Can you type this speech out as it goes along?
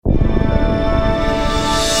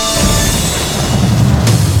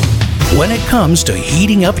When it comes to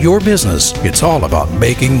heating up your business, it's all about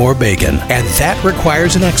making more bacon, and that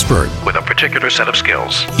requires an expert with a particular set of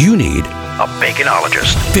skills. You need a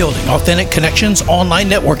baconologist. Building authentic connections, online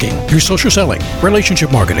networking, your social selling,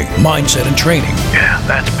 relationship marketing, mindset and training. Yeah,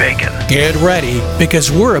 that's bacon. Get ready,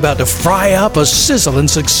 because we're about to fry up a sizzling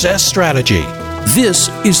success strategy. This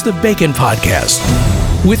is the Bacon Podcast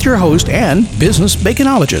with your host and business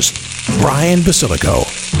baconologist, Brian Basilico.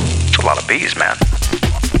 It's a lot of bees, man.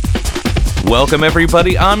 Welcome,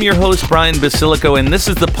 everybody. I'm your host, Brian Basilico, and this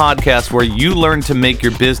is the podcast where you learn to make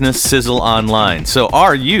your business sizzle online. So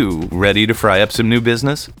are you ready to fry up some new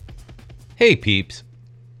business? Hey, peeps.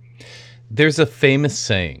 There's a famous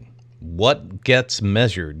saying, what gets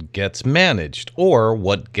measured gets managed, or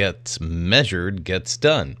what gets measured gets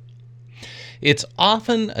done. It's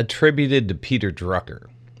often attributed to Peter Drucker,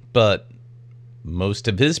 but most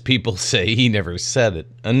of his people say he never said it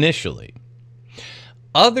initially.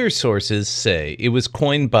 Other sources say it was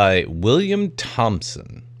coined by William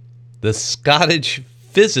Thomson, the Scottish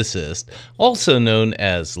physicist, also known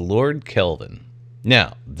as Lord Kelvin.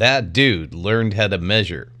 Now, that dude learned how to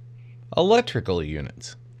measure electrical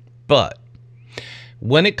units. But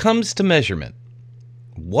when it comes to measurement,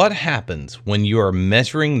 what happens when you are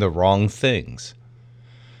measuring the wrong things?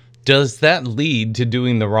 Does that lead to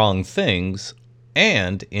doing the wrong things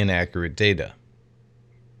and inaccurate data?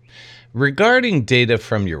 Regarding data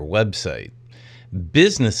from your website,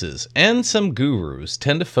 businesses and some gurus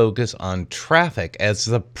tend to focus on traffic as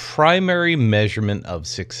the primary measurement of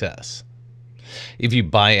success. If you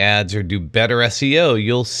buy ads or do better SEO,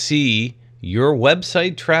 you'll see your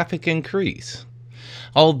website traffic increase.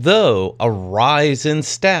 Although a rise in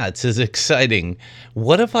stats is exciting,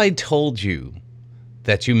 what if I told you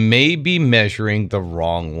that you may be measuring the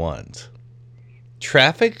wrong ones?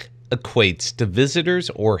 Traffic equates to visitors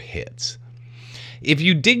or hits. If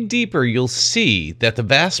you dig deeper, you'll see that the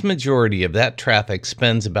vast majority of that traffic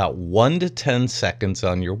spends about 1 to 10 seconds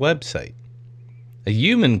on your website. A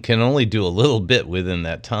human can only do a little bit within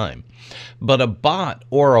that time, but a bot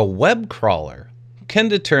or a web crawler can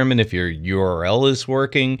determine if your URL is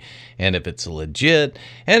working and if it's legit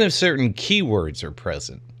and if certain keywords are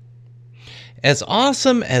present. As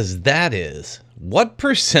awesome as that is, what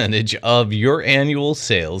percentage of your annual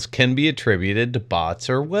sales can be attributed to bots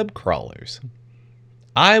or web crawlers?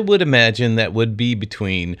 I would imagine that would be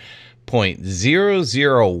between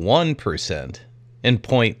 0.001% and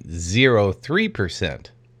 0.03%.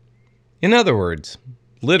 In other words,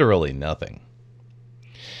 literally nothing.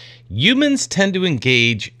 Humans tend to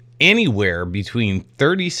engage anywhere between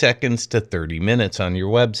 30 seconds to 30 minutes on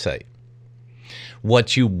your website.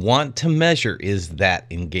 What you want to measure is that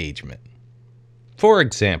engagement. For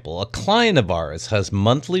example, a client of ours has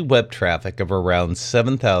monthly web traffic of around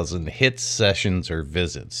 7,000 hits, sessions, or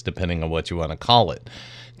visits, depending on what you want to call it,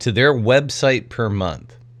 to their website per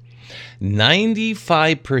month.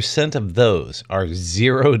 95% of those are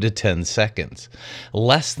 0 to 10 seconds.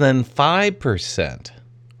 Less than 5%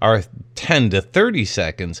 are 10 to 30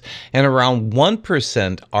 seconds, and around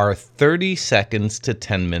 1% are 30 seconds to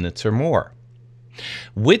 10 minutes or more.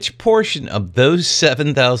 Which portion of those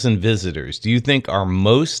 7,000 visitors do you think are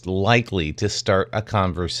most likely to start a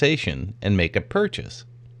conversation and make a purchase?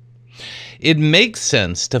 It makes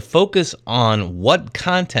sense to focus on what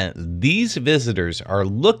content these visitors are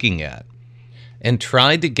looking at and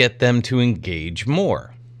try to get them to engage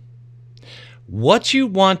more. What you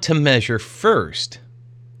want to measure first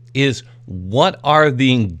is what are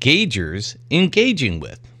the engagers engaging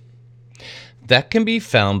with. That can be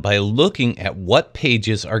found by looking at what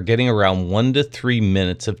pages are getting around 1 to 3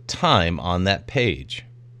 minutes of time on that page.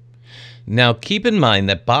 Now, keep in mind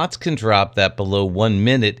that bots can drop that below 1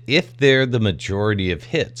 minute if they're the majority of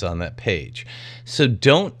hits on that page. So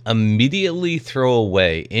don't immediately throw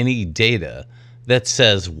away any data that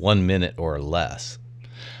says 1 minute or less.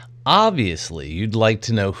 Obviously, you'd like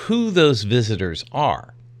to know who those visitors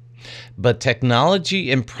are. But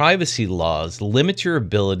technology and privacy laws limit your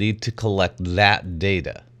ability to collect that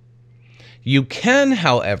data. You can,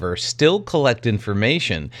 however, still collect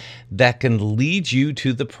information that can lead you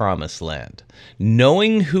to the promised land,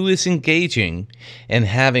 knowing who is engaging and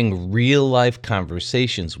having real-life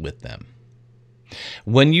conversations with them.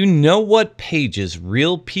 When you know what pages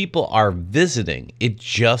real people are visiting, it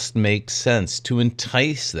just makes sense to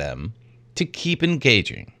entice them to keep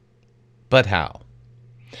engaging. But how?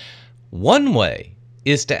 One way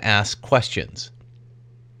is to ask questions.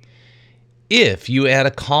 If you add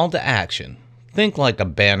a call to action, think like a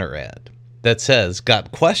banner ad that says,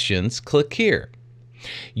 "Got questions? Click here."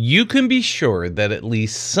 You can be sure that at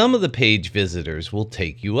least some of the page visitors will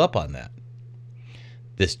take you up on that.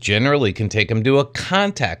 This generally can take them to a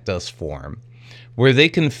Contact Us form where they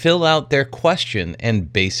can fill out their question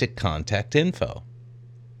and basic contact info.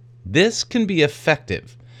 This can be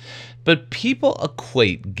effective, but people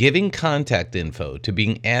equate giving contact info to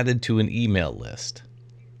being added to an email list.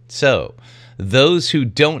 So, those who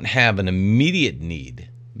don't have an immediate need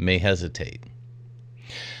may hesitate.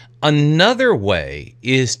 Another way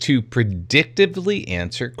is to predictively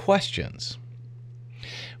answer questions.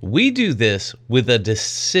 We do this with a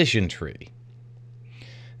decision tree.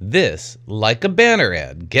 This, like a banner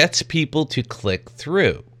ad, gets people to click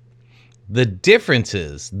through. The difference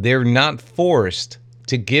is they're not forced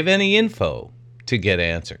to give any info to get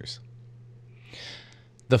answers.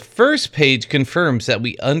 The first page confirms that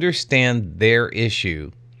we understand their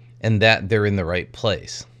issue and that they're in the right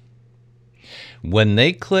place. When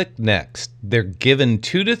they click next, they're given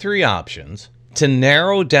 2 to 3 options to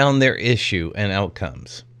narrow down their issue and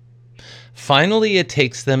outcomes. Finally, it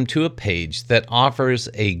takes them to a page that offers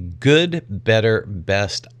a good, better,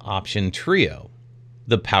 best option trio,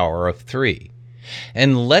 the power of 3,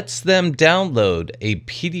 and lets them download a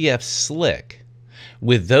PDF slick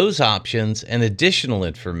with those options and additional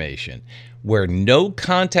information where no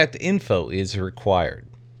contact info is required.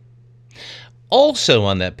 Also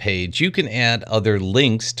on that page, you can add other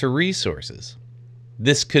links to resources.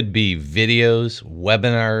 This could be videos,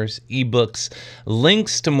 webinars, ebooks,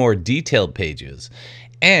 links to more detailed pages,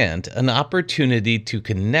 and an opportunity to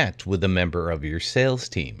connect with a member of your sales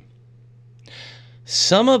team.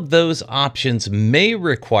 Some of those options may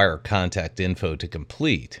require contact info to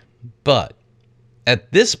complete, but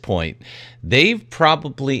at this point, they've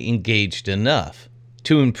probably engaged enough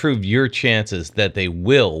to improve your chances that they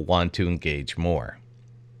will want to engage more.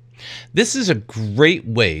 This is a great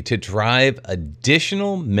way to drive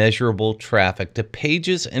additional measurable traffic to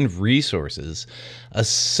pages and resources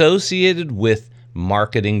associated with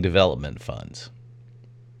marketing development funds.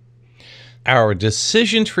 Our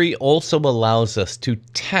decision tree also allows us to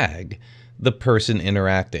tag the person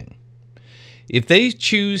interacting. If they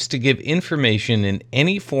choose to give information in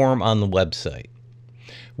any form on the website,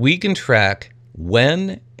 we can track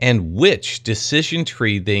when and which decision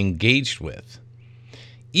tree they engaged with,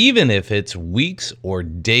 even if it's weeks or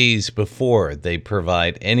days before they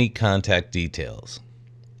provide any contact details.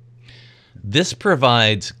 This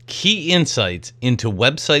provides key insights into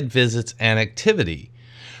website visits and activity,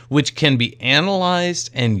 which can be analyzed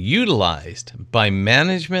and utilized by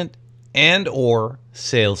management and/or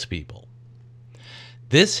salespeople.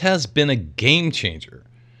 This has been a game changer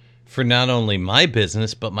for not only my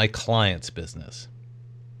business, but my client's business.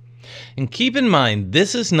 And keep in mind,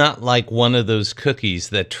 this is not like one of those cookies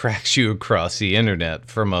that tracks you across the internet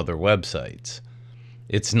from other websites.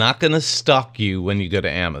 It's not going to stalk you when you go to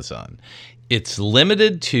Amazon. It's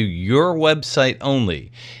limited to your website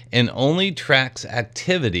only and only tracks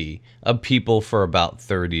activity of people for about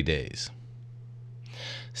 30 days.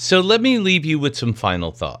 So let me leave you with some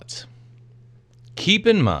final thoughts. Keep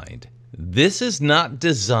in mind, this is not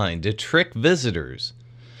designed to trick visitors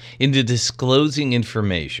into disclosing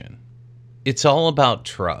information. It's all about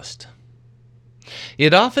trust.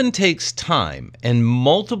 It often takes time and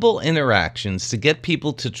multiple interactions to get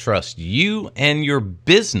people to trust you and your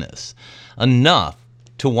business enough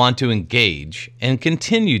to want to engage and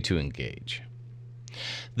continue to engage.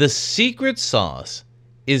 The secret sauce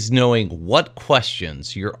is knowing what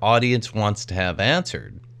questions your audience wants to have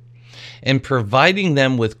answered and providing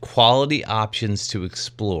them with quality options to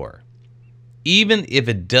explore, even if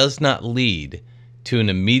it does not lead to an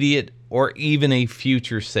immediate or even a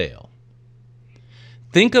future sale.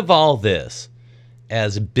 Think of all this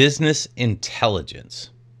as business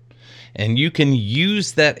intelligence, and you can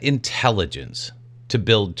use that intelligence to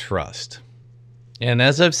build trust. And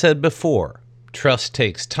as I've said before, trust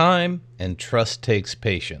takes time and trust takes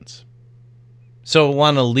patience. So I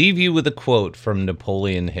want to leave you with a quote from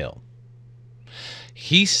Napoleon Hill.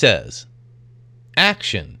 He says,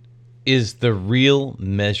 "Action is the real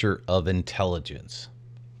measure of intelligence."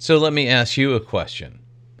 So let me ask you a question.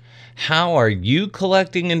 How are you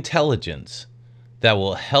collecting intelligence that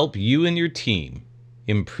will help you and your team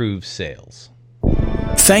improve sales?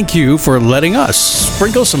 Thank you for letting us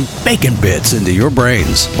sprinkle some bacon bits into your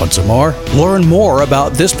brains. Want some more? Learn more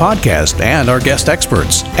about this podcast and our guest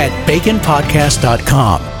experts at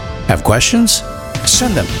baconpodcast.com. Have questions?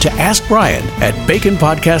 Send them to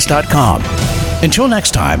askbrian@baconpodcast.com. Until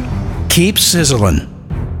next time, keep sizzling.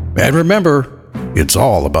 And remember, it's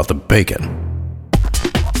all about the bacon.